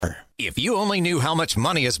If you only knew how much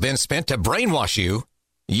money has been spent to brainwash you,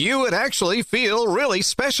 you would actually feel really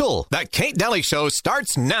special. The Kate Dalley Show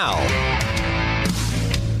starts now.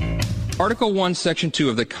 Article 1, Section 2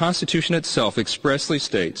 of the Constitution itself expressly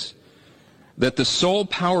states that the sole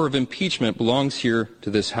power of impeachment belongs here to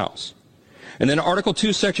this House. And then Article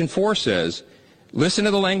 2, Section 4 says, listen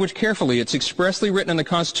to the language carefully. It's expressly written in the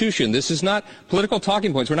Constitution. This is not political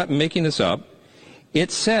talking points. We're not making this up. It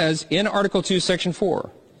says in Article 2, Section 4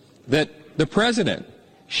 that the president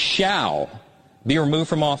shall be removed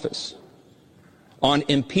from office on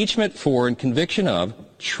impeachment for and conviction of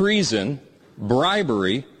treason,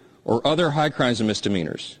 bribery, or other high crimes and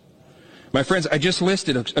misdemeanors. My friends, I just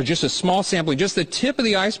listed just a small sampling, just the tip of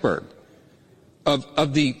the iceberg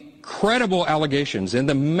of the credible allegations and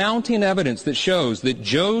the mounting evidence that shows that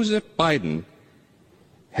Joseph Biden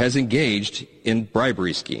has engaged in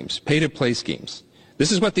bribery schemes, pay-to-play schemes.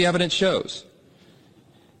 This is what the evidence shows.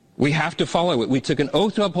 We have to follow it. We took an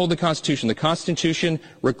oath to uphold the Constitution. The Constitution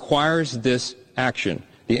requires this action.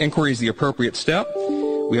 The inquiry is the appropriate step.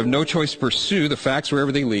 We have no choice to pursue the facts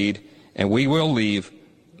wherever they lead, and we will leave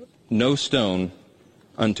no stone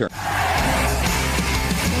unturned.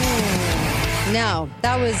 Now,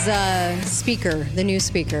 that was Speaker, the new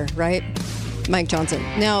Speaker, right? Mike Johnson.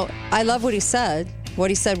 Now, I love what he said.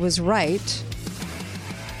 What he said was right.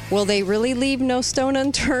 Will they really leave no stone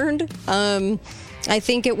unturned? I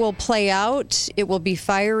think it will play out. It will be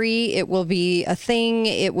fiery. It will be a thing.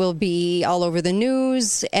 It will be all over the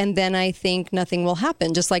news. And then I think nothing will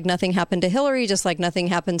happen. Just like nothing happened to Hillary, just like nothing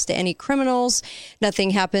happens to any criminals.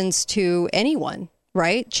 Nothing happens to anyone,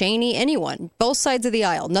 right? Cheney, anyone. Both sides of the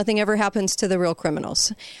aisle. Nothing ever happens to the real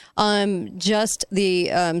criminals. Just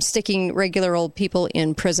the sticking regular old people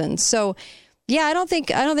in prison. So, yeah, I don't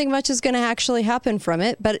think much is going to actually happen from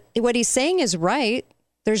it. But what he's saying is right.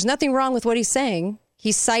 There's nothing wrong with what he's saying.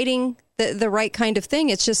 He's citing the right kind of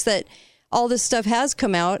thing. It's just that all this stuff has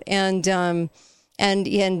come out, and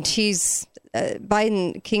he's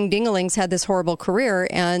Biden King Dingaling's had this horrible career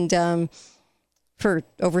and for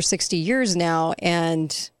over 60 years now,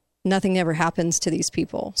 and nothing ever happens to these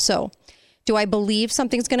people. So, do I believe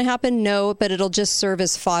something's going to happen? No, but it'll just serve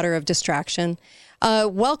as fodder of distraction.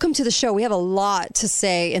 Welcome to the show. We have a lot to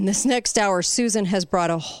say in this next hour. Susan has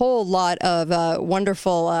brought a whole lot of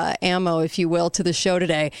wonderful ammo, if you will, to the show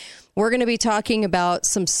today. We're going to be talking about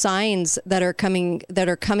some signs that are coming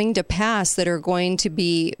to pass that are going to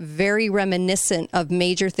be very reminiscent of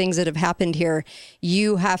major things that have happened here.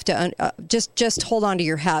 You have to just hold on to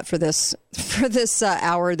your hat for this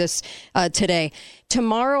hour today.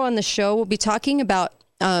 Tomorrow on the show, we'll be talking about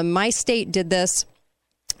my state did this.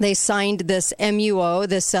 They signed this MUO,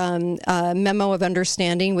 this memo of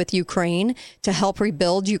understanding with Ukraine to help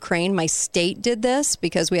rebuild Ukraine. My state did this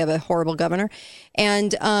because we have a horrible governor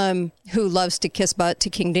and who loves to kiss butt to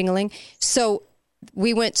King Dingaling. So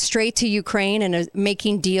we went straight to Ukraine and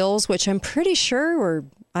making deals, which I'm pretty sure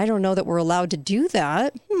I don't know that we're allowed to do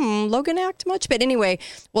that. Logan Act much? But anyway,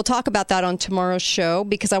 we'll talk about that on tomorrow's show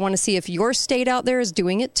because I want to see if your state out there is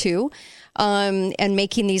doing it too. And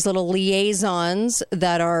making these little liaisons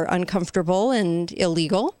that are uncomfortable and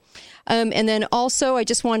illegal. And then also, I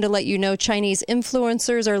just wanted to let you know, Chinese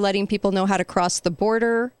influencers are letting people know how to cross the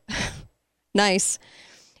border. Nice.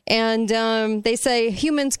 And they say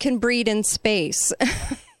humans can breed in space.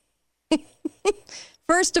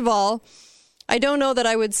 First of all, I don't know that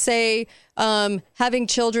I would say having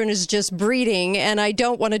children is just breeding, and I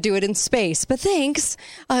don't want to do it in space. But thanks.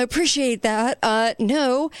 I appreciate that.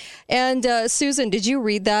 No. And Susan, did you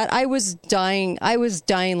read that? I was dying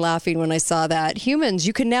laughing when I saw that. Humans,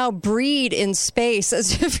 you can now breed in space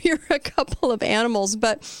as if you're a couple of animals.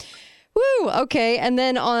 But, woo, okay. And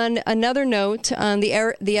then on another note, the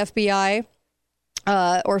FBI,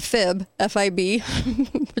 or FIB, F-I-B,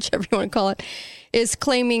 whichever you want to call it, is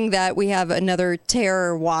claiming that we have another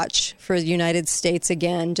terror watch for the United States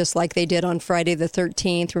again, just like they did on Friday the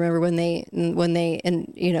 13th. Remember when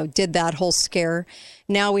they did that whole scare?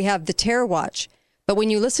 Now we have the terror watch. But when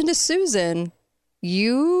you listen to Susan,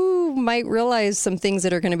 you might realize some things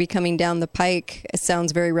that are going to be coming down the pike. It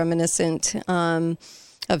sounds very reminiscent of,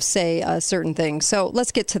 say, certain things. So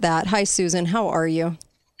let's get to that. Hi, Susan. How are you?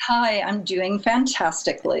 Hi, I'm doing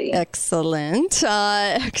fantastically. Excellent.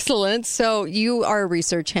 Excellent. So you are a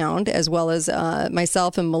research hound as well as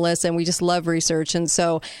myself and Melissa, and we just love research. And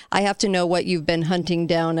so I have to know what you've been hunting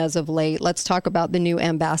down as of late. Let's talk about the new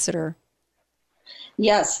ambassador.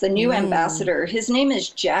 Yes, the new ambassador. His name is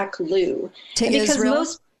Jack Liu. To Israel?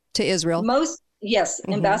 To Israel. Yes,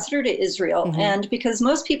 ambassador to Israel. And because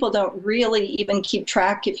most people don't really even keep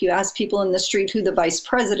track, if you ask people in the street who the vice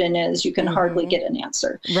president is, you can hardly get an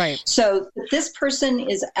answer. Right. So this person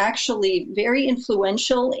is actually very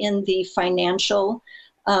influential in the financial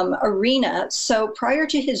arena. So prior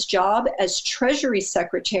to his job as Treasury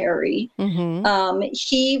Secretary,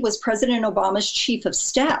 he was President Obama's chief of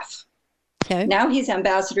staff. Okay. Now he's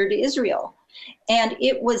ambassador to Israel. And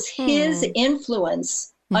it was his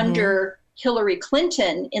influence under Hillary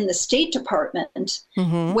Clinton in the State Department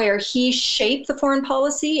where he shaped the foreign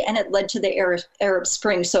policy, and it led to the Arab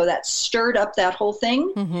Spring. So that stirred up that whole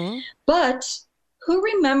thing. But who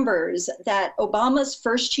remembers that Obama's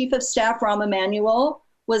first chief of staff, Rahm Emanuel,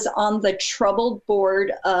 was on the troubled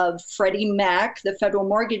board of Freddie Mac, the federal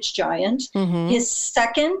mortgage giant. His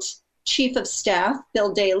second chief of staff,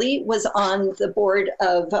 Bill Dalley, was on the board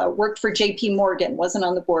of, worked for JP Morgan, wasn't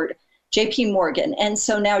on the board, JP Morgan. And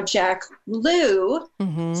so now Jack Lew,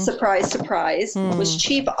 surprise, surprise, was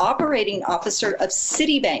chief operating officer of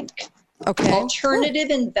Citibank. Okay. Alternative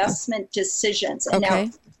investment decisions. And now,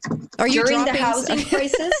 are you during dropping the housing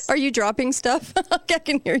crisis? Are you dropping stuff? I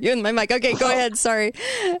can hear you in my mic. Okay, go ahead. Sorry.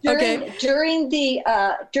 During the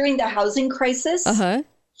housing crisis,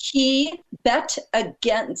 he bet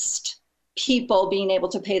against people being able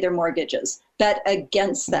to pay their mortgages. Bet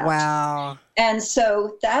against that. Wow. And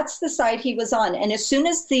so that's the side he was on. And as soon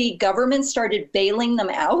as the government started bailing them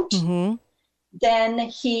out, then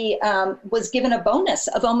he was given a bonus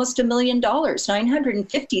of almost $1 million,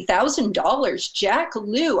 $950,000. Jack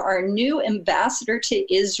Lew, our new ambassador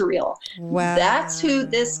to Israel. Wow. That's who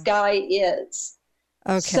this guy is.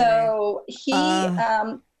 Okay. So he,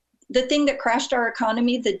 the thing that crashed our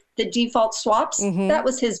economy, the default swaps, that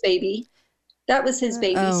was his baby. That was his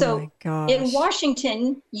baby. Oh so my gosh. in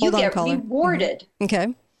Washington, you get rewarded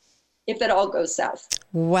Okay. if it all goes south.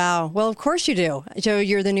 Wow. Well, of course you do. Joe,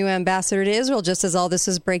 you're the new ambassador to Israel just as all this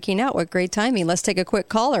is breaking out. What great timing. Let's take a quick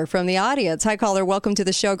caller from the audience. Hi, caller. Welcome to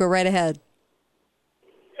the show. Go right ahead.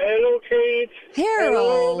 Hello, Kate.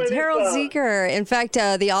 Harold. Hello, Harold Zeker. In fact,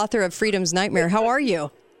 the author of Freedom's Nightmare. How are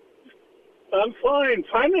you? I'm fine.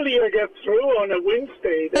 Finally, I get through on a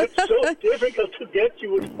Wednesday. That's so difficult to get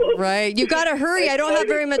you. Right. You got to hurry. I don't have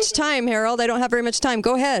very much time, Harold. I don't have very much time.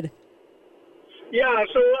 Go ahead. Yeah,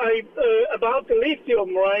 so about the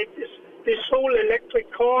lithium, right? This whole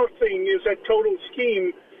electric car thing is a total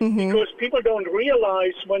scheme because people don't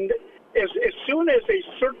realize as soon as a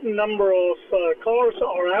certain number of cars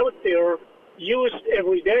are out there used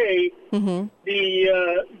every day,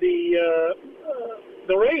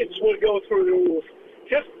 the rates will go through the roof.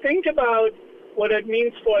 Just think about what it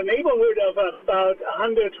means for a neighborhood of about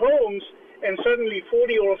 100 homes, and suddenly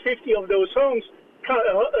 40 or 50 of those homes come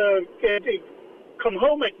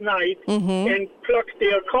home at night and plug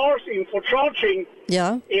their cars in for charging.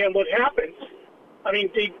 Yeah. And what happens? I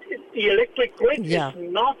mean, the electric grid is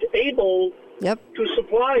not able to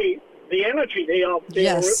supply the energy they are.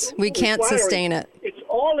 We can't sustain it. It's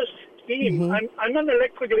all a scheme. I'm an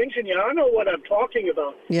electrical engineer. I know what I'm talking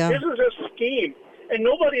about. This is a scheme. And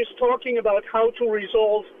nobody's talking about how to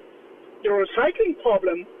resolve the recycling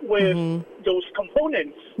problem with those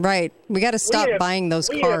components. Right. We got to stop buying those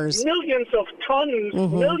cars. We have millions of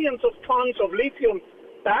tons of lithium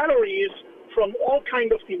batteries from all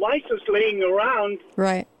kind of devices laying around.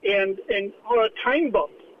 Right. And are a time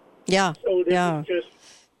bomb. Yeah. So this is just...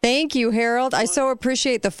 Thank you, Harold. I so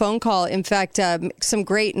appreciate the phone call. In fact, some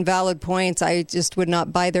great and valid points. I just would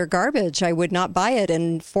not buy their garbage. I would not buy it.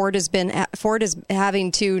 And Ford is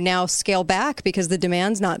having to now scale back because the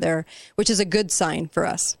demand's not there, which is a good sign for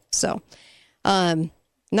us. So,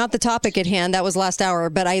 not the topic at hand. That was last hour,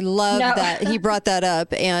 but I love that he brought that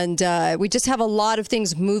up. And we just have a lot of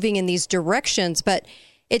things moving in these directions, but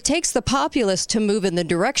it takes the populace to move in the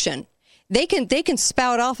direction. They can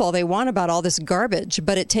spout off all they want about all this garbage,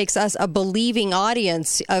 but it takes us, a believing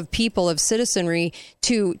audience of people, of citizenry,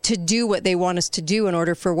 to do what they want us to do in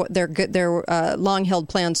order for what their long-held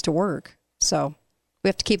plans to work. So we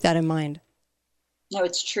have to keep that in mind. No,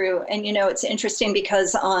 it's true. And, it's interesting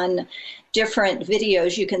because on different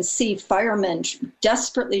videos, you can see firemen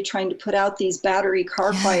desperately trying to put out these battery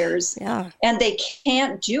car fires, and they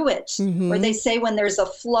can't do it. Or they say when there's a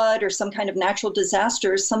flood or some kind of natural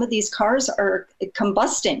disaster, some of these cars are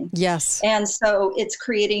combusting. Yes. And so it's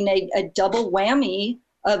creating a double whammy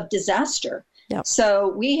of disaster. Yep.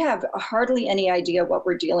 So we have hardly any idea what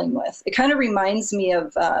we're dealing with. It kind of reminds me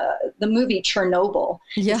of the movie Chernobyl.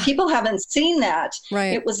 Yeah. If people haven't seen that,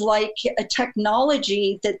 it was like a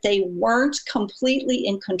technology that they weren't completely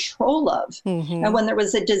in control of. And when there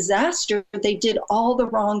was a disaster, they did all the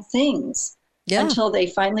wrong things. until they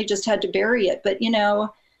finally just had to bury it. But,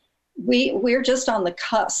 we're just on the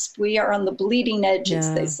cusp. We are on the bleeding edge,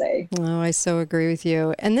 as they say. Oh, I so agree with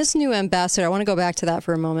you. And this new ambassador, I want to go back to that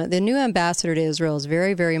for a moment. The new ambassador to Israel is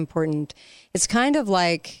very, very important. It's kind of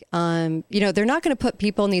like, they're not going to put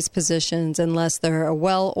people in these positions unless they're a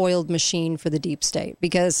well-oiled machine for the deep state.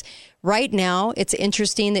 Because right now, it's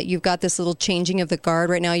interesting that you've got this little changing of the guard.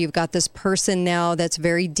 Right now, you've got this person now that's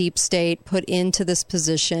very deep state put into this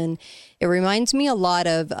position. It reminds me a lot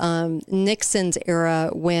of Nixon's era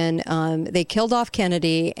when they killed off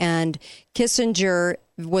Kennedy and Kissinger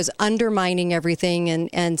was undermining everything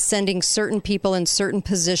and sending certain people in certain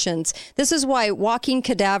positions. This is why walking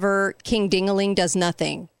cadaver King Dingaling does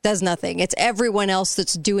nothing. It's everyone else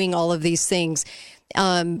that's doing all of these things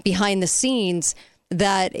behind the scenes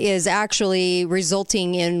that is actually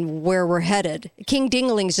resulting in where we're headed. King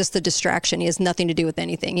Dingaling is just the distraction. He has nothing to do with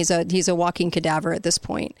anything. He's a walking cadaver at this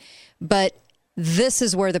point. But this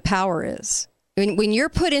is where the power is. When you're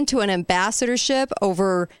put into an ambassadorship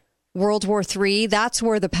over World War III, that's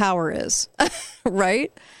where the power is,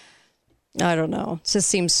 right? I don't know. It just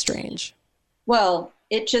seems strange. Well,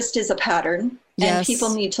 it just is a pattern. Yes. And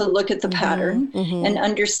people need to look at the pattern and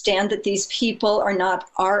understand that these people are not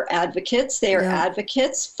our advocates. They are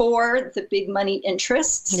advocates for the big money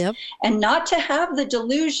interests and not to have the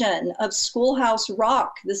delusion of Schoolhouse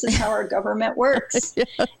Rock. This is how our government works.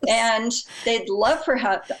 And they'd love for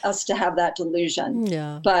us to have that delusion.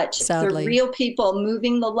 Yeah, but sadly, the real people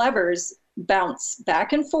moving the levers bounce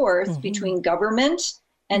back and forth between government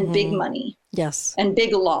and big money. Yes. And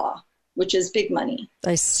big law, which is big money.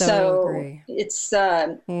 I so agree. It's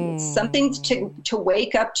something to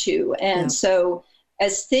wake up to. And so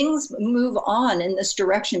as things move on in this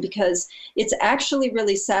direction, because it's actually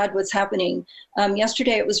really sad what's happening.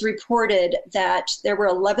 Yesterday it was reported that there were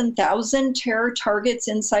 11,000 terror targets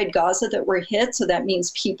inside Gaza that were hit. So that means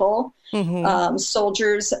people,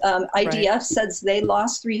 soldiers. IDF says they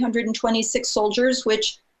lost 326 soldiers,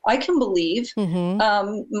 which I can believe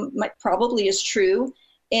probably is true.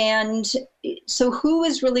 And so who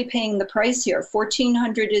is really paying the price here?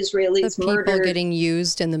 1,400 Israelis murdered. People getting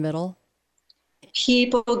used in the middle?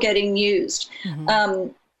 People getting used. I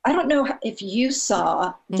don't know if you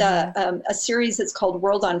saw a series that's called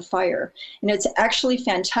World on Fire. And it's actually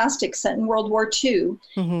fantastic, set in World War II.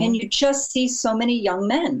 And you just see so many young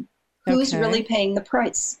men. Who's really paying the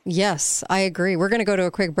price? Yes, I agree. We're going to go to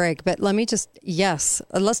a quick break, but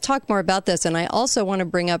let's talk more about this. And I also want to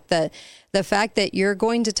bring up the fact that you're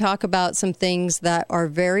going to talk about some things that are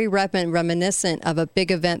very reminiscent of a big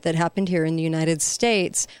event that happened here in the United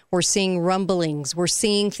States. We're seeing rumblings. We're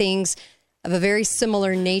seeing things of a very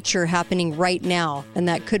similar nature happening right now, and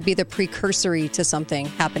that could be the precursory to something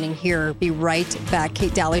happening here. Be right back.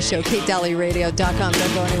 Kate Dalley Show, KateDalleyRadio.com.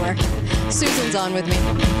 Don't go anywhere. Susan's on with me.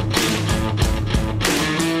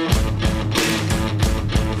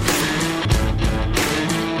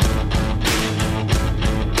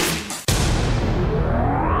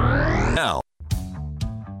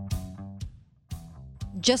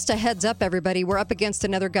 Just a heads up, everybody, we're up against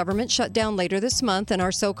another government shutdown later this month, and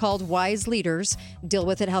our so-called wise leaders deal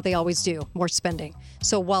with it how they always do, more spending.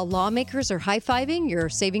 So while lawmakers are high-fiving, your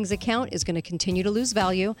savings account is going to continue to lose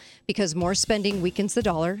value because more spending weakens the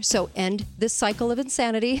dollar. So end this cycle of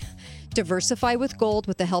insanity. Diversify with gold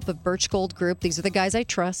with the help of Birch Gold Group. These are the guys I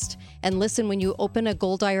trust. And listen, when you open a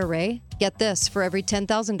gold IRA, get this, for every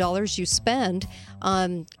 $10,000 you spend,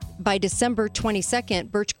 by December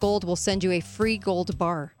 22nd, Birch Gold will send you a free gold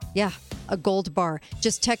bar. Yeah, a gold bar.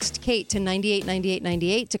 Just text Kate to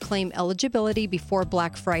 989898 to claim eligibility before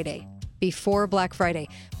Black Friday.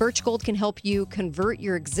 Birch Gold can help you convert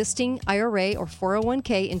your existing IRA or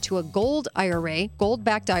 401k into a gold IRA,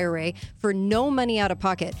 gold-backed IRA, for no money out of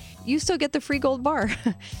pocket. You still get the free gold bar.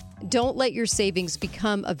 Don't let your savings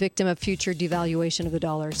become a victim of future devaluation of the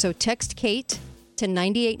dollar. So text Kate to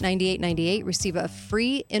 989898, receive a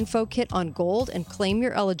free info kit on gold, and claim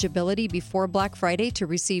your eligibility before Black Friday to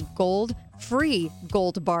receive free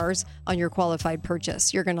gold bars on your qualified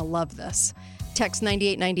purchase. You're going to love this. Text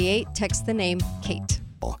 9898, text the name Kate.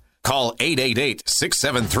 Call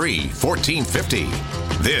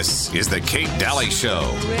 888-673-1450. This is the Kate Dalley Show.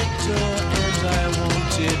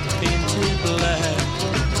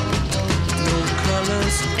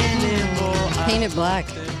 Painted Black.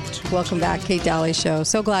 Welcome back, Kate Dalley Show.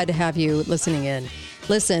 So glad to have you listening in.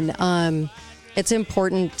 Listen, it's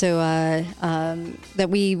important to that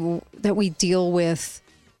we deal with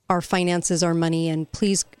our finances, our money, and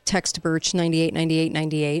please text Birch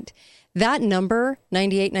 989898. That number,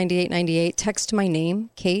 989898, text my name,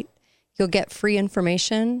 Kate. You'll get free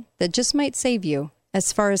information that just might save you.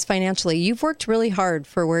 as far as financially. You've worked really hard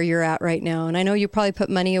for where you're at right now. And I know you probably put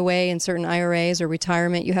money away in certain IRAs or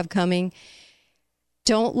retirement you have coming.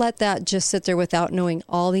 Don't let that just sit there without knowing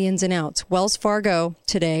all the ins and outs. Wells Fargo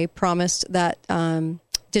today promised that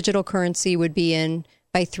digital currency would be in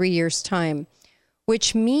by 3 years' time,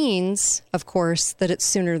 which means, of course, that it's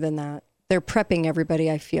sooner than that. They're prepping everybody,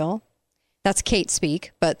 I feel. That's Kate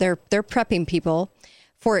speak, but they're prepping people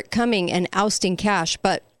for it coming and ousting cash.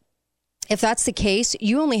 But if that's the case,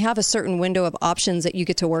 you only have a certain window of options that you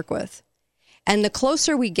get to work with. And the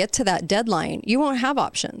closer we get to that deadline, you won't have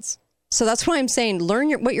options. So that's why I'm saying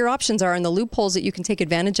learn what your options are and the loopholes that you can take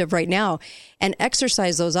advantage of right now and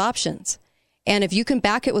exercise those options. And if you can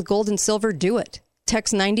back it with gold and silver, do it.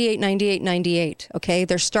 Text 989898. Okay.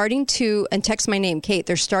 They're starting to, and text my name, Kate.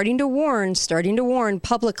 They're starting to warn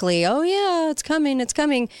publicly. Oh yeah, it's coming. It's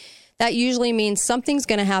coming. That usually means something's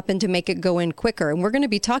going to happen to make it go in quicker. And we're going to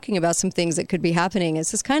be talking about some things that could be happening.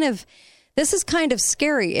 This is kind of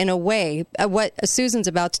scary in a way, what Susan's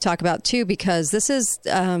about to talk about too, because this is,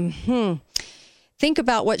 think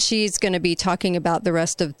about what she's going to be talking about the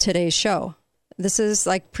rest of today's show. This is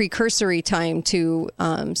like precursory time to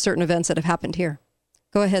certain events that have happened here.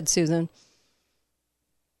 Go ahead, Susan.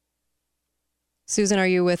 Susan, are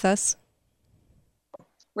you with us?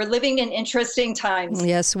 We're living in interesting times.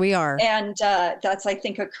 Yes, we are. And that's, I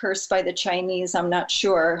think, a curse by the Chinese. I'm not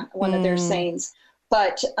sure, one of their sayings.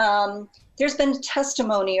 But there's been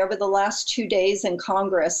testimony over the last 2 days in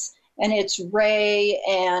Congress, and it's Ray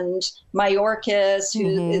and Mayorkas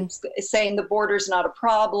who is saying the border's not a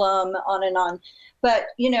problem, on and on. But,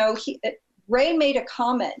 Ray made a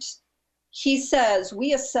comment. He says,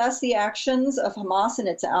 we assess the actions of Hamas and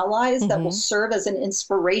its allies that will serve as an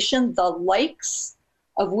inspiration, the likes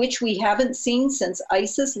of which we haven't seen since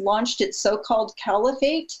ISIS launched its so-called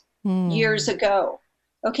caliphate years ago.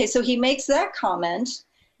 Okay, so he makes that comment.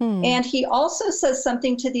 And he also says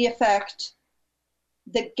something to the effect,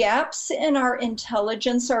 the gaps in our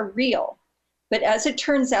intelligence are real. But as it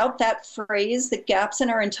turns out, that phrase, the gaps in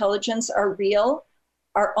our intelligence are real,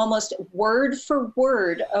 are almost word for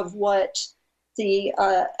word of what the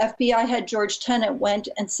FBI head George Tenet went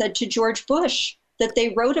and said to George Bush, that they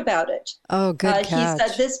wrote about it. Oh, good catch. He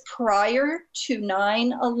said this prior to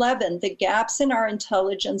 9/11, the gaps in our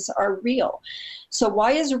intelligence are real. So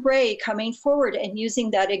why is Ray coming forward and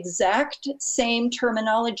using that exact same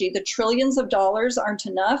terminology? The trillions of dollars aren't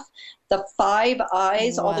enough. The Five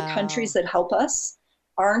Eyes, all the countries that help us,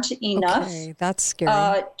 aren't enough. Okay, that's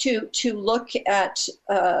scary. To look at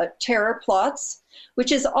terror plots,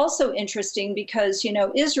 which is also interesting because,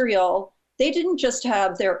 Israel, they didn't just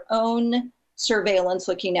have their own surveillance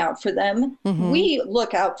looking out for them. We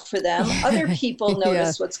look out for them. Other people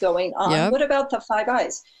notice what's going on. Yep. What about the Five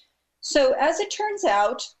Eyes? So as it turns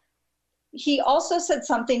out, he also said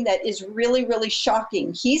something that is really, really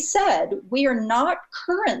shocking. He said, we are not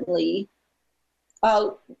currently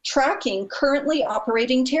tracking currently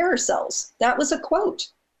operating terror cells. That was a quote.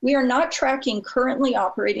 We are not tracking currently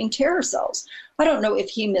operating terror cells. I don't know if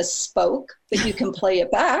he misspoke, but you can play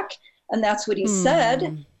it back. And that's what he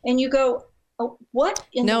said. And you go, what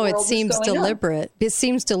in the world is going on? No, it seems deliberate. It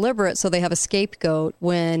seems deliberate so they have a scapegoat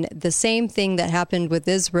when the same thing that happened with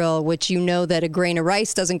Israel, which that a grain of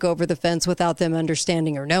rice doesn't go over the fence without them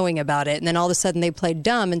understanding or knowing about it. And then all of a sudden they played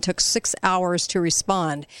dumb and took 6 hours to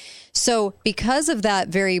respond. So because of that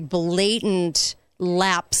very blatant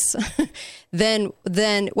lapse, then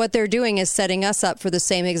what they're doing is setting us up for the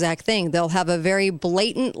same exact thing. They'll have a very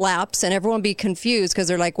blatant lapse and everyone will be confused because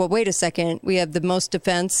they're like, well, wait a second. We have the most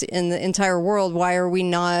defense in the entire world.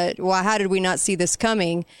 How did we not see this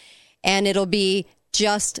coming? And it'll be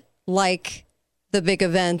just like the big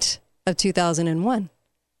event of 2001.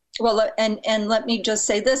 Well, and let me just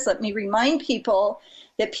say this. Let me remind people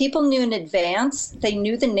that people knew in advance. They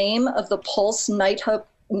knew the name of the Pulse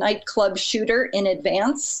nightclub shooter in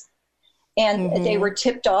advance. And they were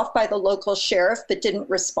tipped off by the local sheriff, but didn't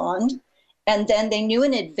respond. And then they knew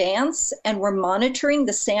in advance and were monitoring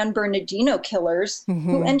the San Bernardino killers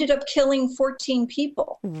who ended up killing 14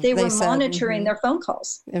 people. They were monitoring their phone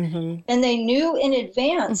calls. And they knew in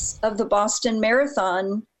advance of the Boston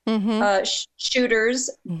Marathon shooters.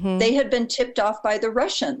 They had been tipped off by the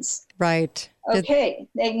Russians. Right. Okay.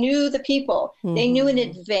 They knew the people. They knew in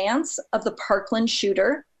advance of the Parkland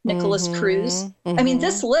shooter, Nicholas Cruz. I mean,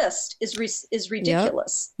 this list is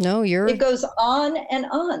ridiculous. Yep. No, it goes on and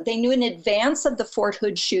on. They knew in advance of the Fort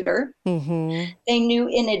Hood shooter. They knew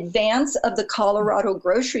in advance of the Colorado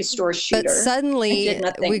grocery store shooter. But suddenly,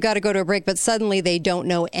 we got to go to a break, but suddenly they don't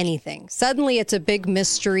know anything. Suddenly it's a big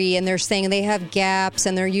mystery and they're saying they have gaps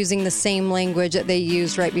and they're using the same language that they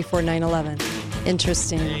used right before 9/11.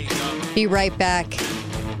 Interesting. Be right back.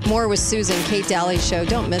 More with Susan, Kate Dalley Show.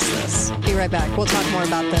 Don't miss this. Be right back. We'll talk more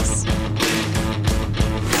about this.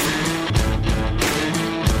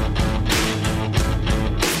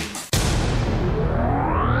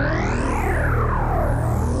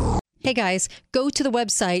 Hey guys, go to the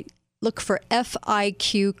website. Look for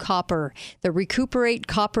FIQ Copper. The Recuperate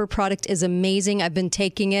Copper product is amazing. I've been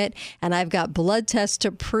taking it, and I've got blood tests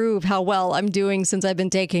to prove how well I'm doing since I've been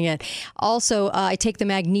taking it. Also, I take the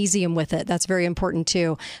magnesium with it. That's very important,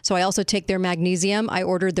 too. So I also take their magnesium. I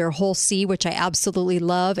ordered their Whole C, which I absolutely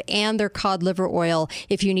love, and their cod liver oil.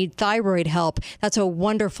 If you need thyroid help, that's a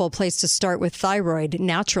wonderful place to start with thyroid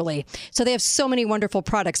naturally. So they have so many wonderful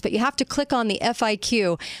products, but you have to click on the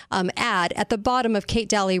FIQ ad at the bottom of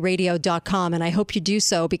KateDalleyRadio.com, and I hope you do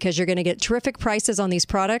so because you're going to get terrific prices on these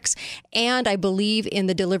products, and I believe in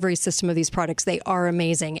the delivery system of these products. They are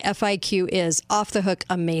amazing. FIQ is off the hook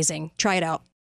amazing. Try it out.